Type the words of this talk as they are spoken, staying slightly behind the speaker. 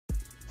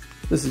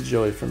This is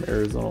Joey from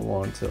Arizona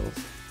Longtails.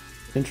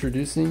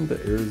 Introducing the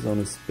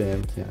Arizona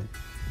Spam Can.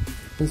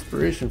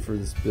 Inspiration for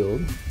this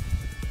build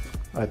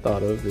I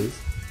thought of is,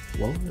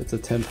 well, it's a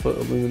 10-foot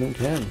aluminum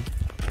can.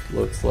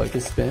 Looks like a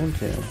Spam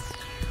can.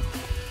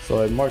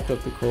 So I marked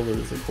up the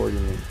colors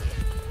accordingly.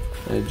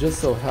 And it just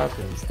so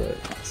happens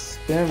that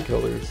Spam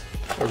colors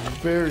are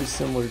very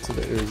similar to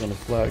the Arizona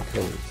flag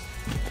colors.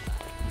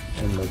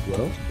 And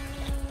well,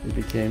 it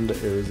became the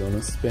Arizona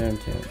Spam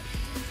Can.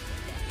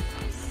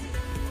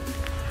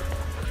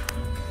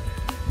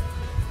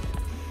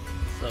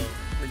 So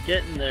we're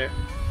getting there.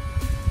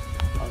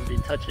 I'll be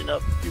touching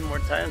up a few more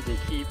times and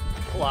keep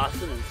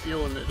glossing and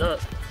sealing it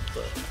up.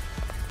 But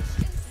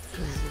this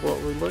is what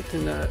we're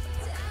looking at.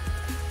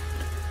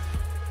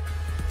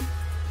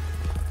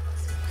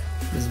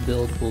 This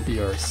build will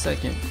be our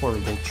second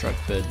portable truck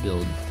bed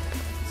build.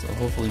 So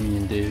hopefully me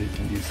and David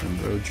can do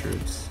some road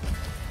trips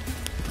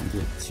and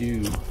get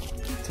 2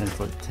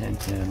 10-foot tan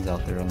cans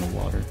out there on the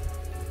water.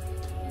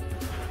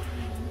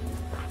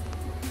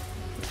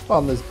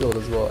 On this build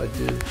as well, I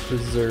did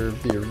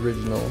preserve the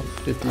original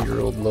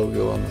 50-year-old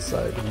logo on the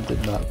side and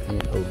did not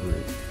paint over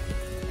it.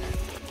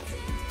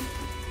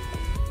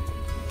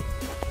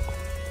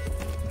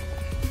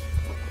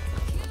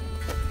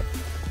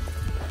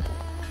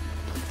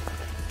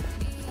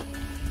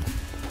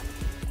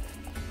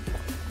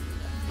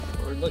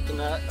 We're looking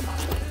at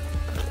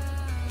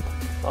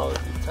probably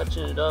be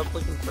touching it up,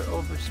 looking for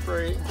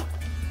overspray,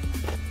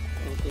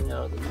 anything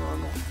out of the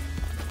normal.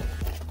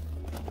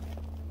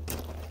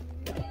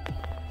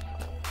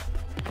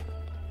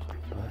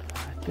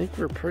 I think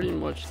we're pretty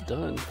much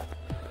done.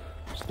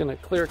 Just gonna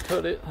clear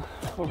coat it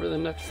over the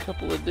next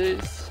couple of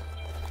days.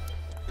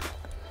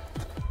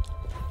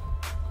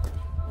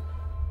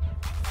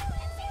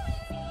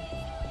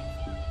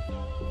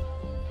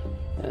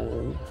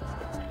 And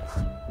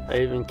I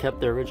even kept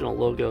the original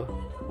logo.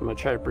 I'm gonna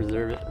try to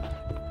preserve it.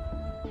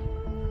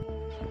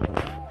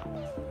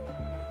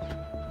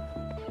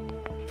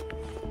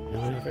 And we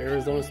have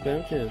Arizona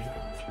Spam Can.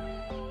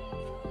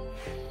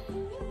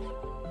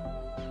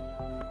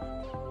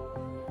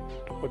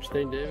 What you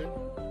think, David?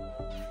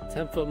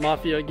 10-foot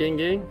mafia gang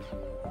gang.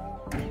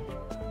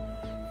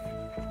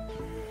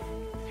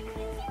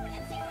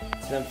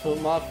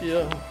 10-foot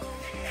mafia.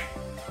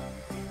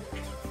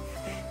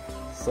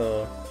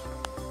 So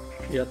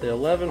you got the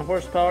 11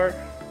 horsepower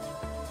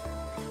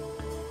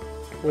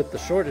with the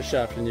shortest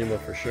shaft in Yuma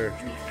for sure.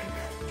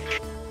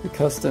 The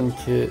custom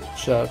kit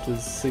shaft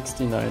is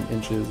 69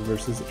 inches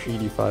versus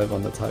 85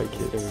 on the tie It's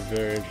kits. gonna be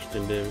very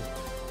interesting, David.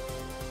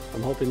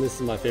 I'm hoping this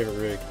is my favorite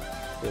rig.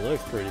 It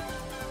looks pretty.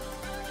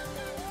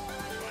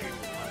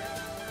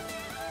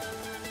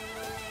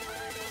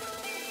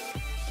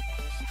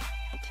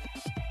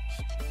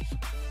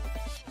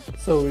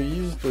 So we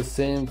used the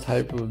same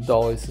type of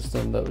dolly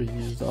system that we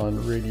used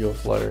on Radio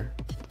Flyer,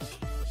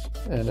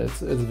 and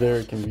it's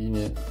very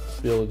convenient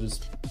to be able to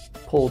just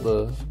pull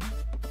the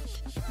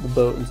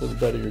boat into the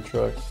bed of your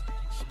truck.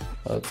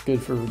 It's good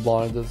for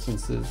long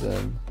distances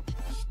and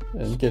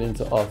getting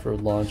to off-road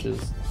launches.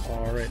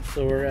 Alright,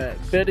 so we're at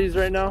Betty's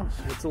right now.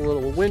 It's a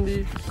little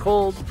windy,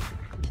 cold,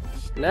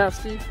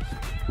 nasty,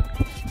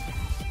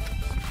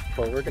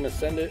 but we're gonna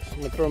send it. I'm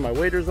gonna throw my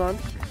waders on.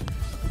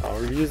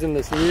 We're using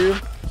this new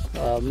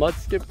mud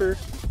skipper,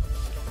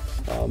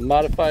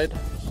 modified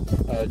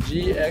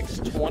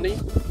GX20,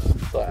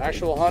 so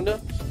actual Honda,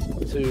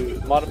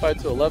 modified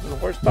to 11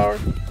 horsepower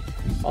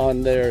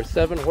on their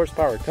 7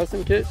 horsepower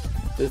custom kit.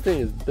 This thing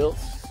is built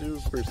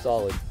super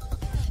solid.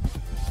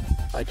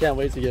 I can't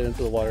wait to get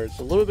into the water. It's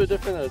a little bit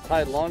different than a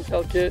tied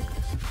longtail kit.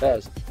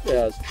 It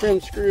has trim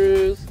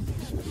screws.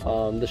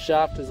 The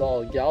shaft is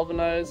all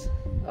galvanized.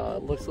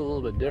 It looks a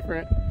little bit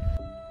different.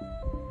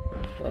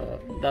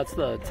 That's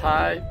the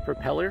tie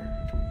propeller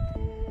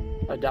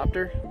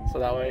adapter, so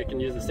that way I can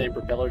use the same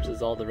propellers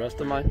as all the rest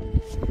of my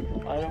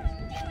items.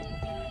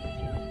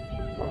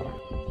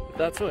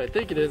 That's what I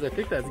think it is. I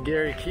think that's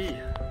Gary Key.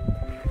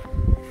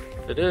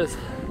 If it is,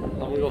 I'm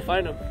gonna go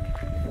find him.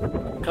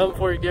 Come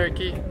for you, Gary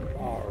Key.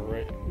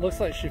 Alright, looks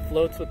like she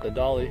floats with the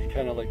dolly,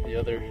 kind of like the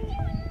other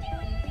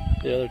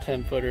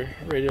 10-footer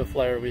Radio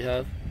Flyer we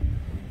have.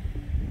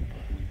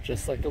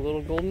 Just like a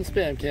little golden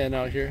Spam Can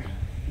out here.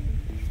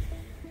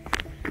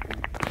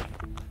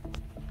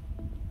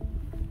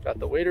 Got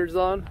the waders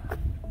on,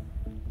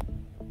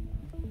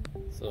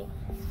 so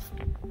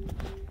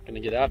gonna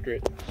get after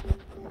it.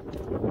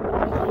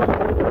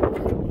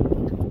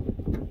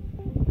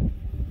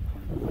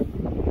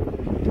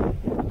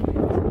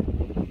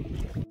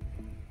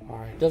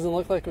 Alright, doesn't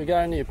look like we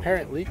got any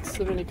apparent leaks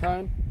of any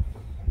kind.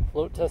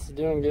 Float test is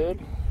doing good.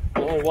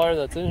 The only water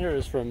that's in here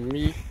is from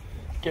me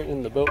getting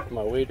in the boat with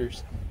my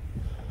waders.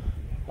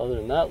 Other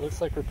than that,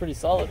 looks like we're pretty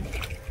solid.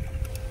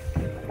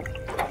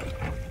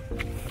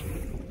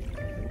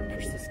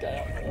 Guy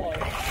out in the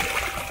water,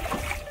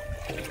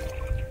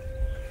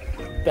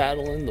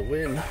 battling the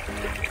wind.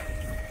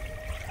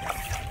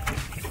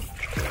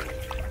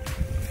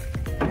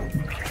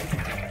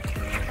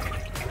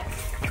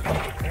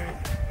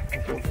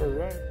 Go for a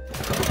ride.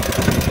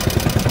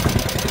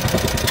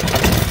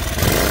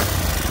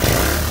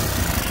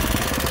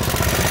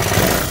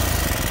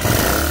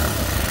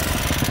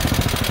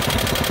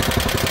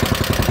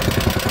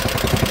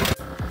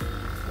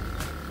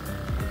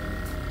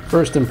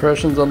 First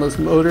impressions on this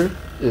motor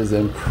is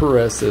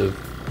impressive.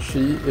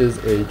 She is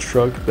a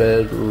truck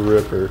bed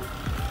ripper.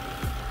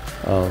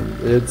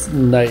 It's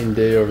night and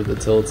day over the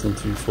Tillotson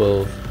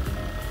 212.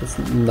 It's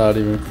not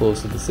even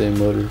close to the same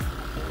motor.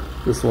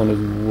 This one is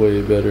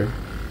way better.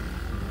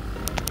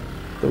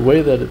 The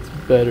way that it's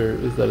better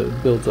is that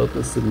it builds up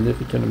a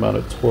significant amount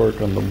of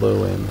torque on the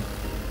low end,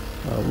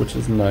 which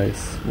is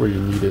nice where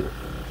you need it.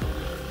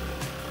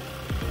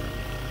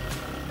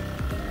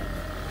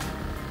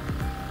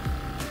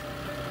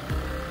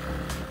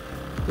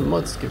 The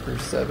Mud Skipper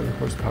 7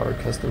 horsepower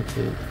custom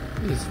kit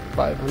is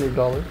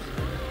 $500,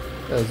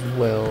 as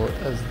well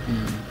as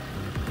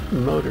the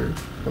motor,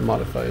 the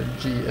modified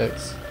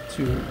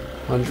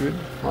GX200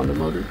 Honda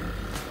motor,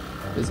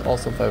 is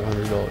also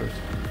 $500.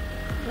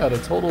 At a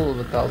total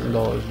of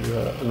 $1,000, you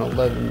have an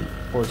 11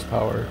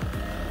 horsepower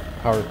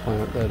power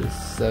plant that is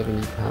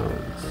 70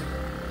 pounds.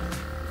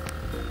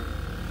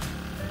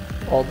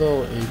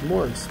 Although a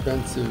more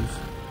expensive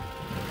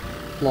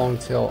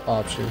long-tail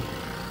option,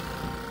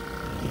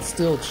 it's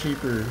still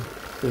cheaper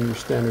than your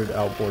standard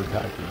outboard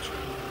package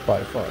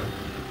by far.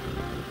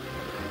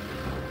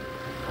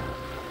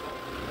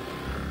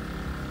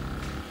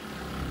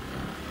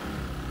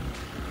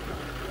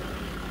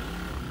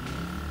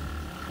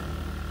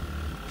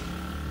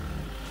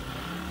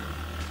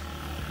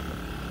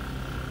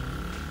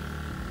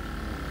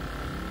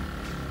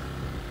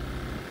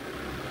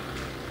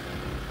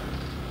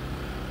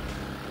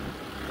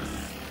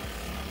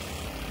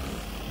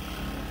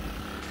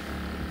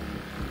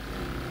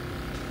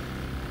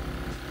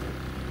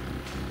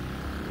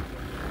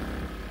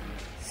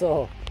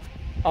 So,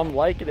 I'm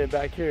liking it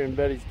back here in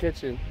Betty's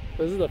kitchen.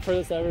 This is the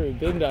furthest I've ever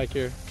been back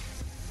here.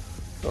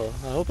 So,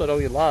 I hope I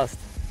don't get lost.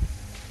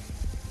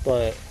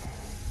 But,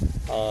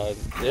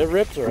 it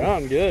rips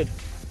around good.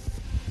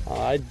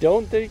 I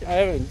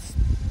haven't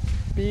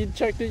speed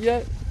checked it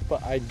yet,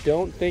 but I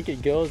don't think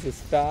it goes as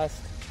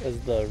fast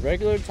as the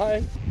regular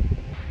type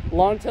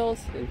longtails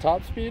in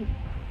top speed.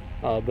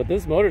 But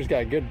this motor's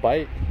got good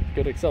bite,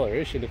 good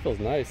acceleration. It feels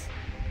nice.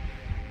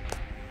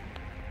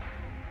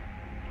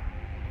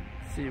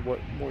 See what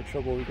more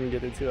trouble we can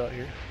get into out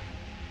here.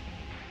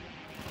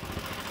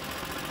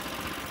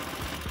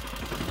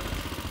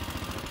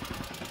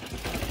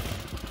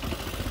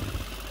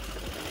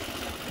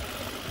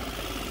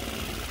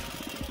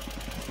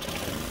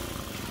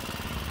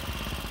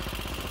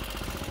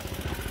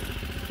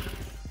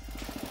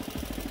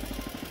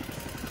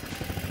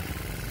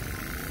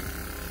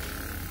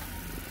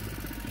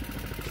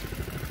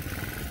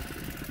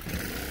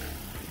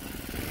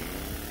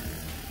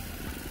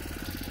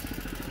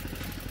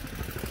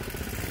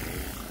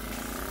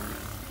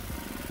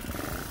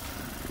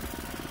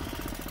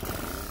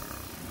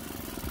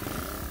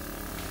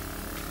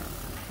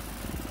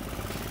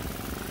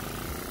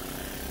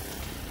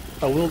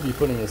 I will be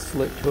putting a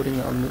slick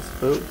coating on this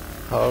boat.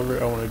 However,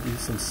 I want to do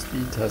some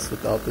speed tests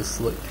without this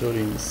slick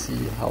coating to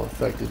see how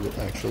effective it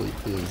actually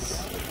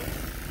is.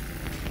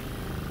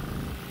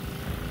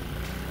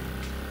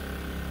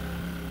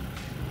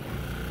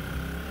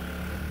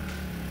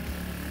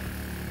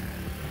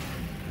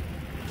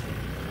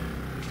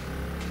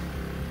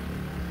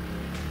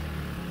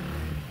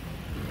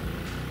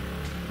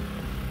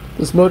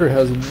 This motor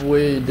has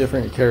way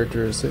different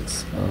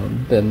characteristics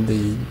than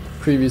the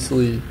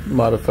previously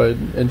modified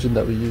engine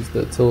that we used,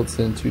 the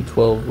Tillotson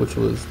 212, which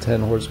was 10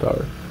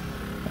 horsepower.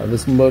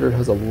 This motor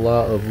has a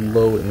lot of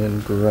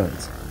low-end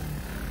grunt,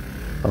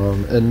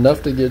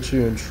 enough to get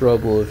you in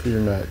trouble if you're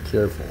not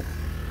careful.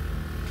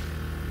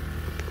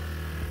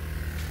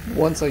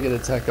 Once I get a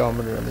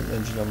tachometer on the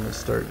engine, I'm going to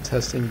start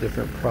testing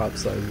different prop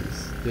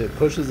sizes. It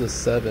pushes a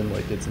 7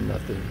 like it's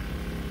nothing.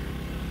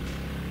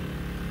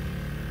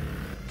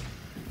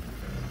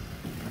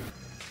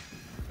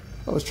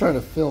 I was trying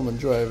to film and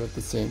drive at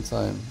the same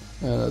time,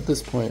 and at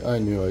this point I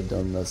knew I'd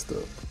done messed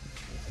up.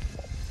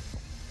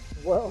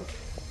 Well,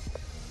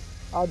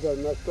 I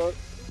done messed up.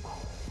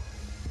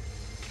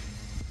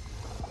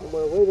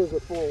 My waders are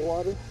full of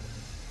water.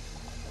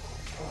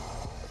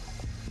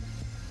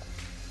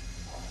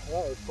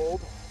 That was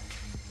cold.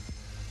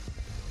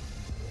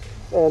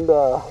 And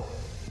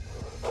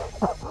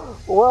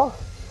well,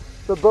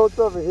 the boat's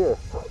over here.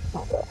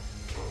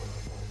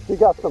 He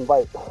got some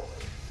bite.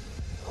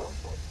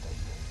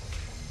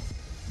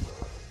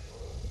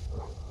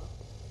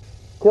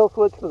 Kill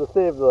switch for the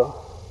save though.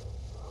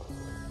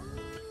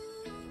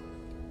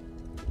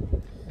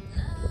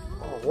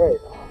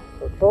 Alright,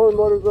 the trolling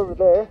motor's over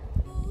there.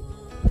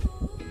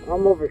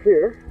 I'm over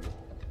here.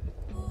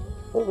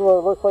 This is what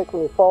it looks like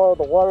when you follow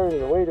the water in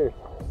your waders.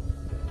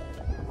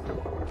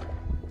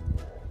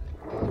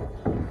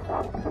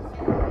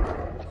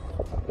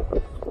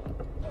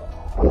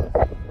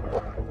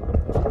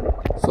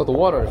 So the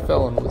water I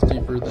fell in was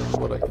deeper than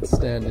what I could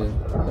stand in,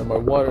 and my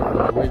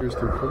waders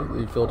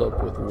completely filled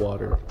up with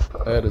water.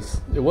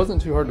 It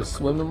wasn't too hard to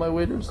swim in my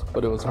waders,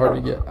 but it was hard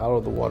to get out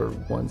of the water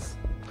once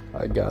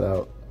I got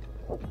out.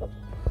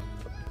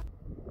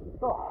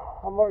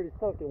 Oh, I'm already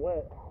soaking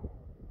wet.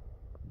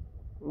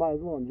 Might as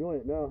well enjoy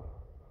it now.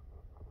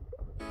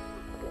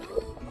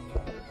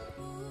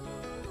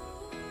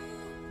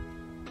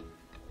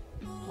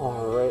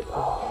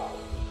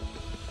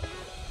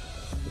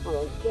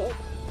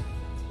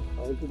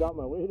 emptied out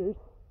my waders.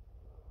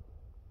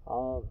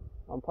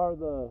 I'm part of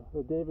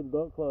the David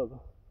Boat Club.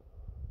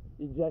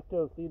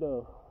 Ejecto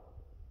Cedo.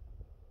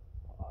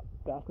 Oh, I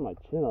bashed my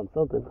chin on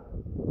something.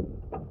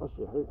 That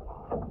shit hurt.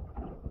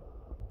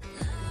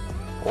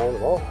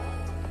 And well,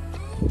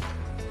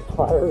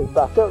 fire is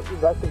back up,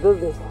 back to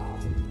business.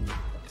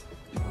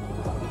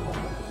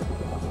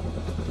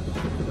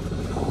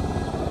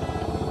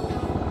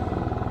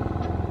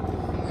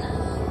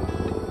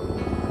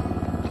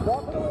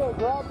 Drop it away,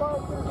 drop bar,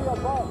 it's gonna be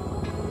a bump.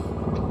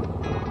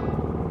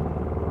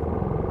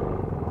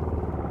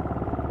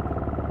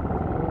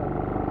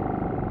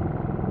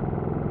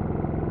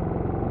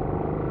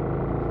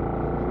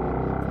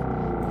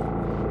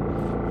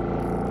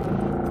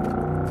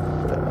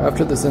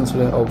 After this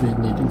incident, I'll be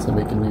needing to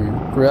make a new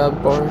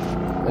grab bar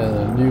and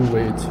a new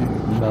way to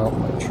mount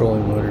my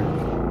trolling motor,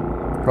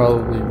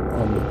 probably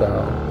on the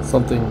bow,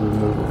 something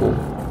removable.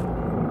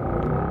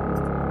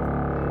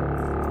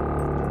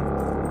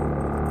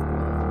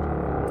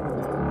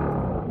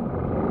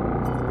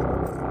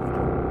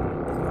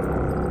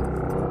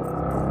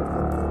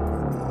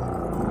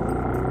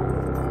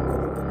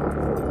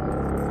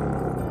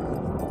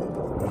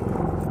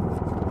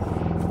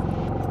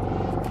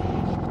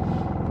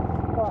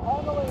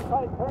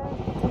 Tight turn,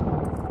 it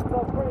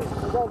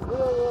does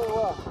really, really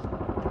well.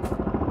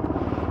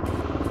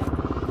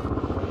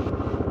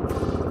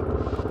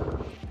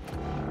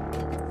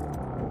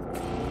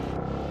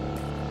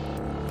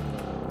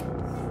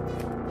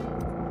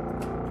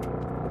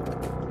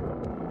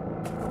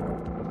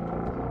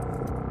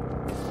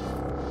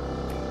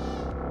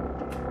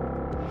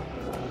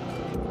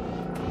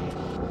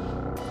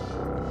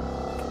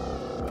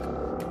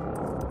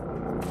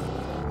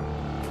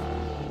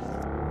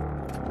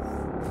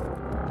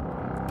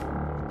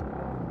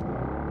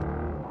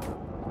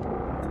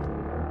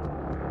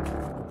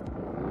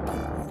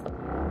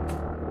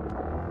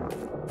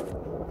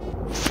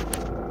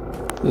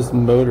 This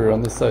motor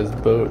on this size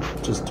boat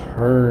just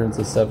turns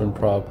a 7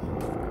 prop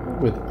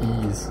with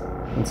ease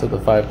into the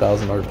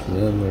 5,000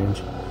 RPM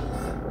range.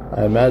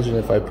 I imagine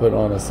if I put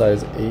on a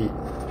size 8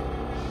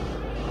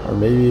 or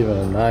maybe even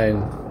a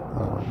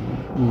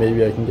 9,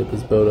 maybe I can get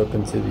this boat up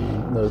into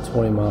the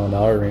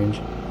 20-mile-an-hour range.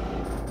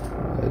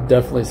 It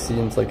definitely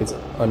seems like it's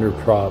under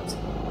propped,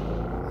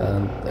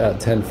 and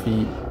at 10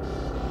 feet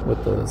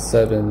with the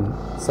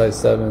size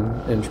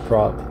 7-inch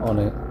prop on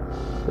it,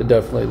 it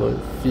definitely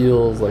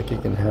feels like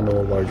it can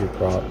handle a larger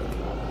prop.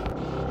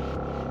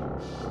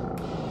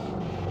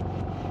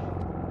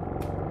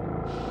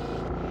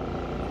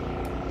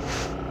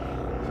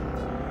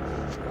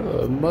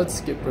 The Mud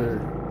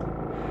Skipper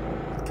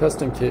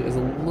custom kit is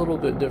a little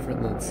bit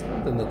different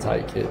than the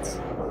tight kits.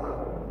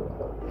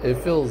 It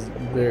feels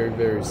very,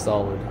 very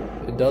solid.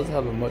 It does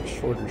have a much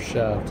shorter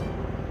shaft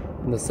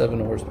than the 7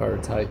 horsepower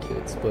tight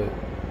kits, but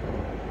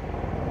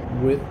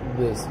with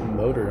this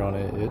motor on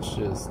it, it's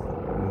just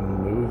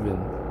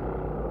moving.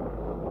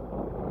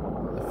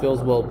 It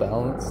feels well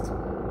balanced.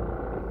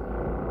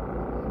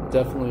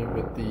 Definitely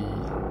with the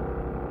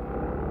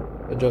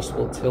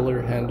adjustable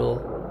tiller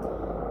handle,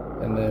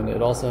 and then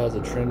it also has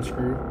a trim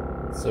screw,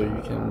 so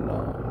you can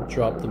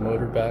drop the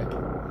motor back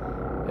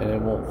and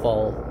it won't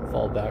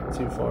fall back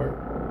too far.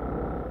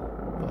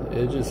 But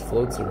it just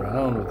floats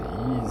around with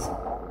ease.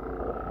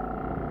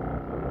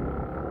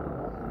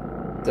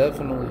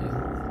 Definitely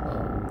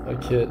a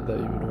kit that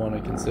you would want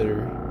to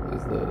consider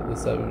is the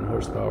 7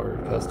 horsepower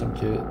custom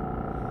kit.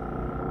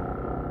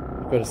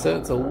 But I said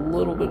it's a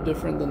little bit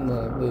different than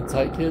the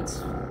tight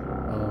kits,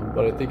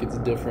 but I think it's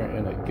different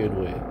in a good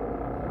way.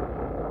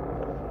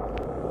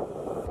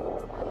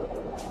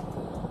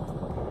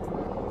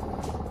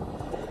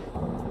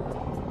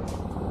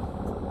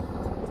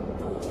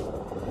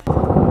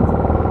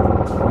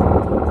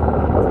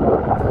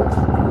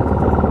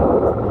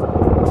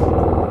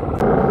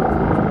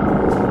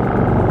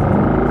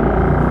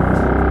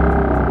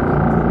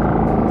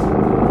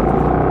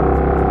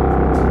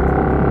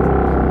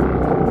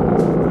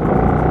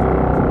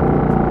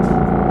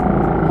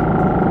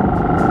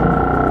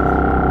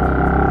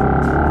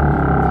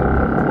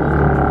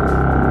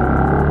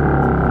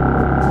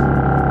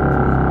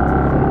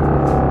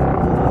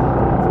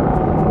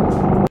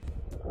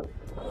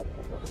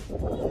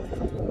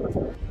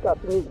 Got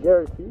to meet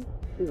Gary T.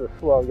 He's a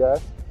swell guy.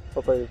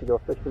 Hope I get to go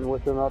fishing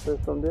with him out there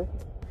someday.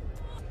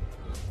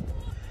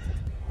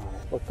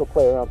 Let's go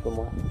play around some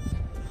more.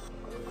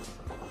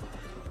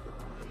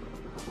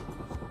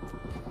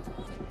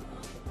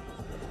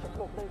 Let's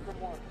go play some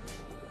more.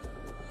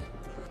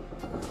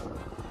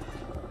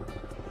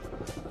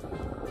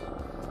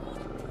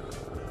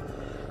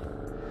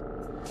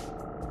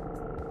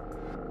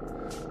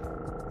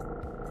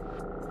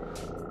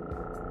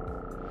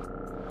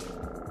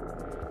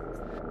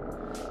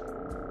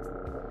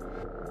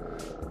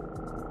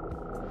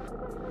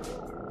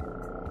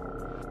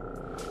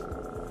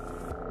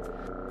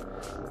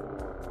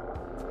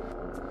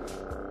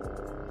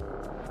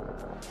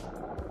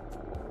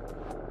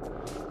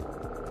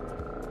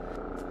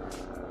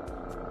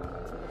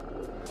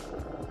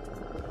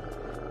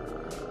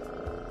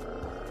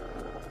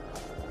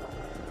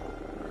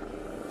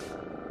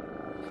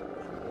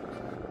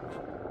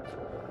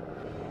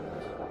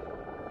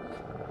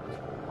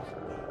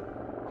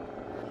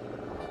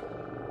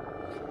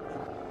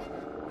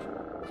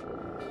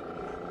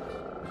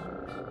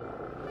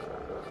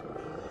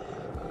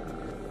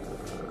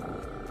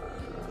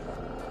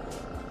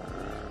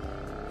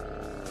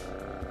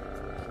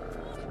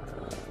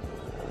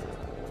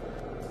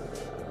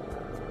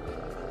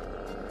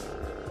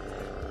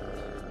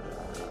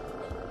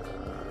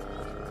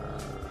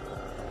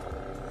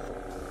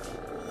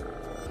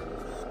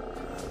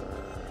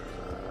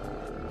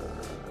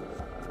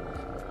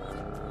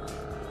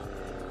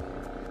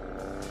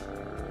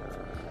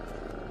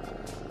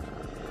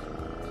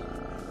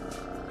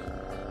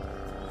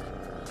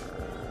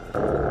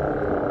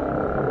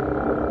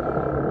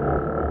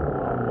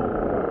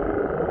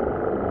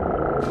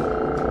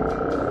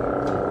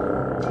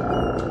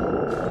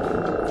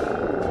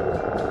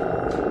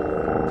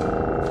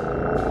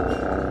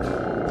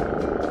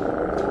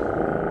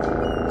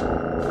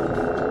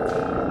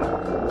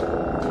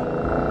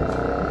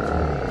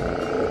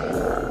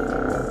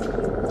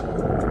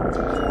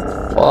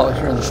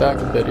 the back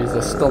of Betty's, I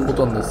stumbled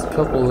on this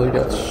couple that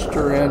got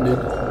stranded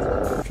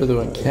after they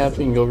went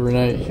camping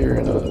overnight here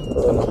in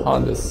a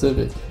Honda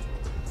Civic.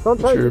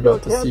 Sometimes which you're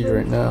about to camping, see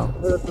right now.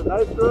 It's a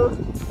nice road,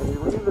 and you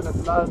leave and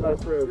it's not a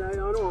nice road. Yeah, I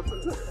know.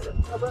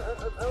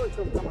 I like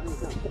to come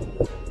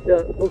anytime.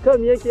 Yeah, we'll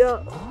come yank you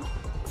out.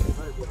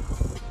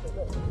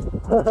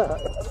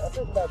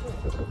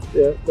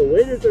 Yeah, the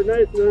waders are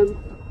nice, man.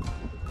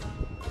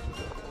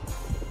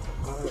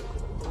 Alright,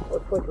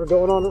 looks like we're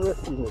going on a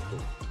rescue mission.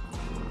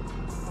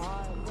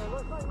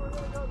 Looks like we're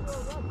going to go do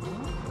a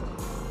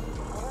rescue.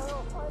 I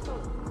don't find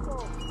those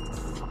people.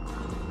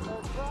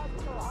 They're trapped in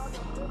the Honda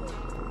Civic.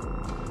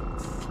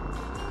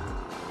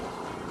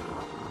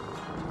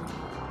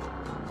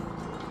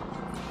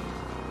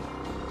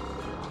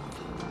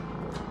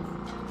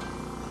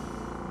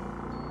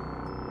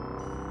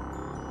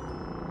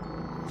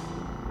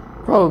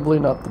 Probably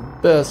not the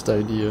best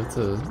idea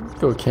to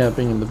go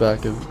camping in the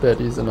back of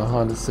Betty's in a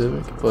Honda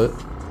Civic, but,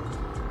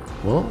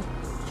 well,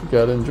 you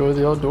gotta enjoy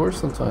the outdoors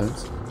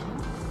sometimes.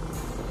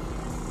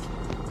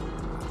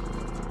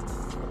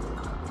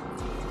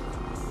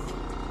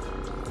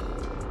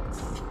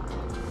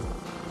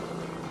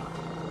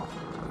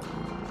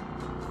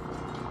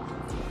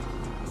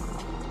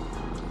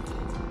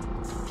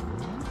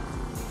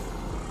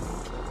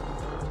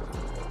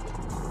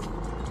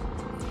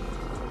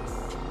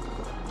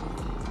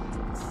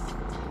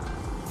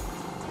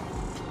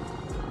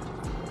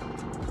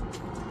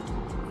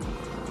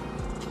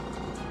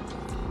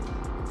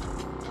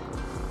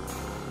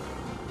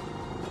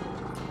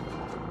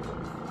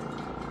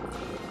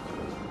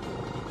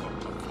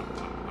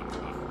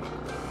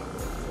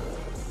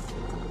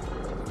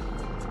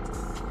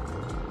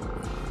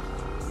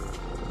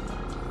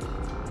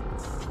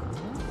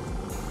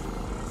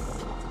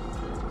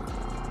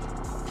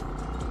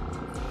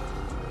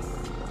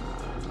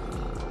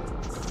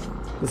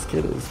 This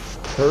kit is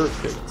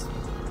perfect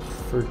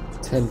for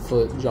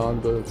 10-foot John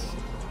boats,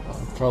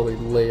 probably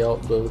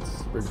layout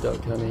boats for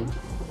duck hunting,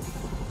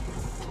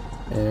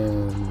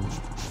 and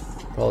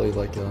probably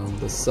like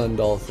the Sun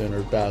Dolphin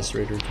or Bass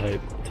Raider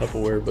type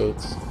Tupperware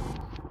boats.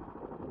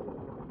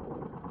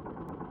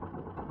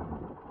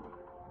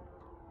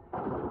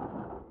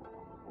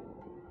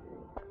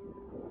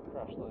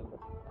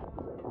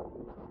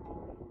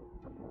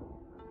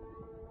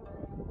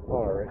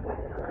 Alright.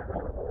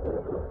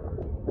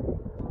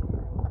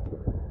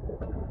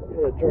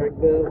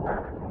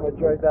 I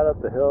dragged that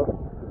up the hill.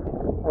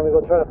 I'm gonna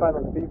go try to find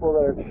those people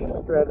that are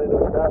stranded in the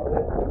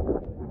pathway.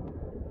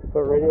 Put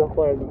a radio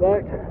flyer in the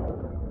back.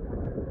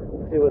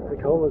 See what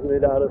Tacoma's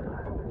made out of.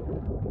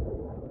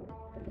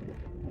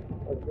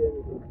 What game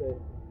you can say.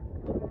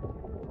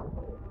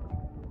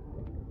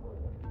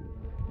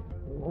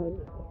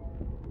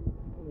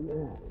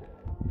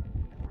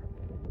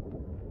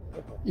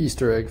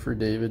 Easter egg for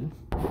David.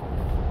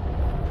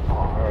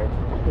 Alright,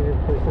 see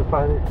if we can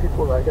find these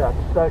people that got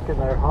stuck in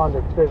their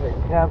Honda Civic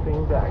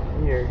camping back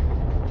here.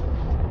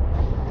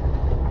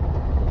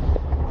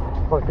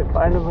 If I can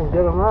find them and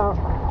get them out.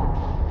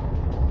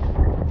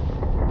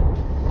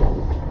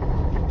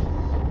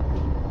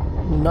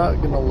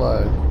 Not gonna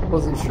lie,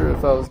 wasn't sure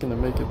if I was gonna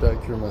make it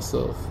back here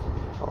myself.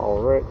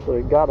 Alright, so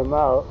we got them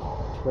out,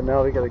 but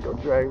now we gotta go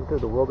drag them through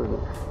the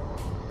wilderness.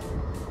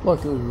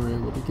 Luckily we were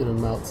able to get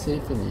them out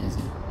safe and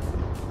easy.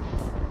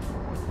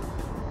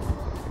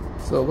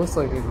 So it looks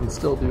like I can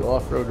still do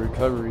off-road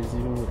recoveries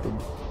even with the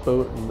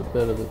boat in the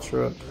bed of the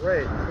truck.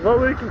 Right. What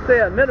we can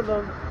say at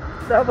minimum,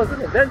 that was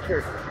an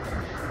adventure.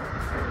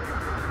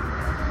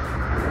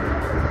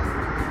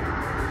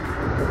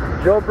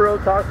 Joe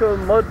Bro Taco,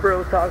 Mud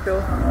Bro Taco.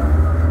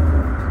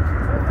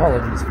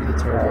 Apologies for the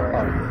terrible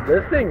audio.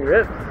 This thing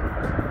rips.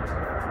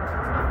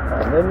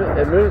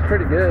 It moves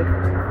pretty good.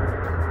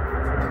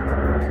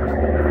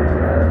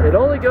 It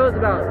only goes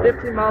about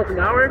 15 miles an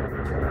hour.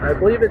 I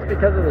believe it's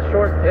because of the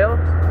short tail.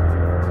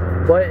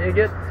 But it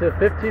gets to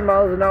 15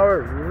 miles an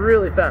hour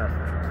really fast.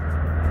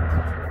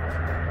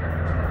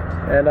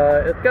 And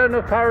it's got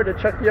enough power to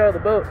chuck you out of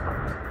the boat.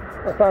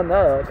 I found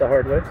that out the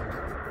hard way.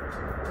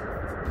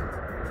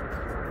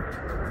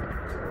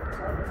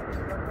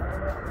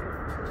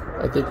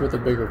 I think with a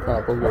bigger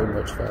prop will go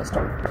much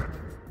faster.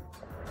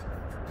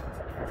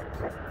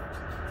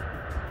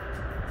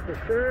 For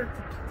sure,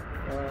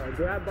 a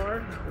grab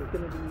bar is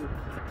going to be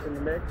in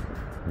the mix.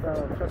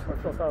 I'll chuck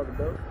myself out of the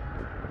boat.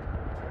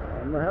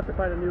 I'm going to have to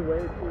find a new way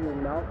to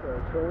mount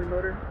the trolling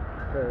motor,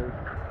 because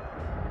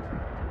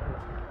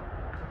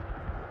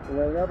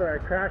whenever I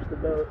crashed the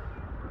boat,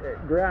 it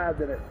grabbed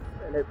and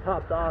it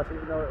popped off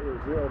even though it was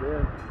drilled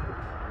in.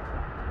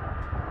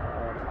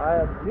 I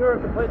have zero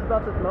complaints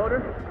about this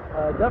motor.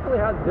 It definitely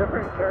has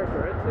different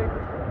characteristics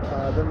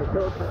than the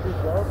Silicon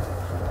 212.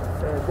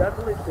 It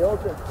definitely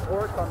builds its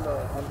torque on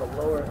the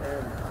lower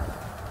end,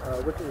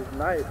 which is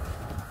nice,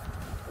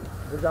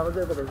 because I was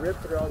able to rip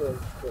through all the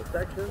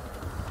sections.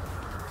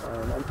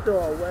 I'm still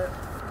all wet,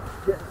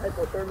 getting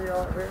hypothermia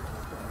out here.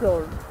 It's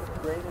still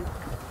raining.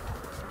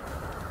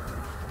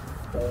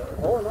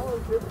 All in all,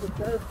 it's good for the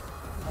test.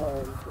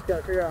 Just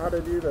gotta figure out how to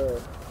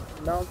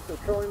mount the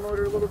trolling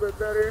motor a little bit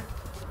better.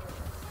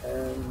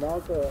 and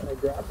mount a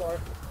grab bar.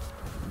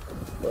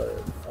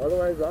 But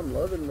otherwise, I'm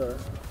loving the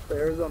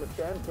Arizona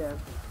Spam Can.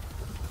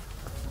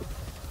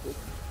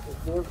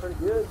 It's doing pretty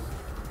good.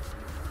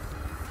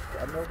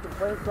 Got no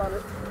complaints on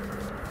it.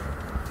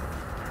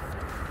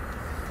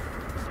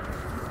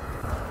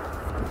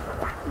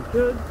 You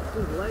should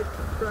just like,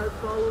 subscribe,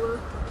 follow us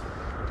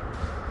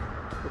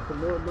for some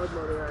more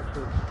mudmotor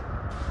action.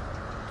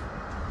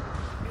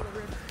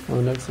 On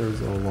the next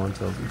Arizona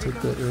Longtails, we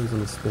took the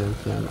Arizona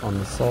Spam Can on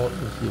the salt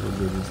and Gila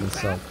rivers in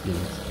South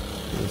Phoenix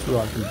and its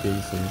rocky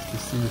basins to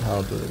see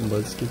how the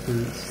Mud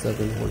Skipper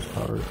 7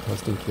 horsepower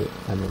custom kit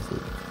handles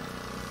it.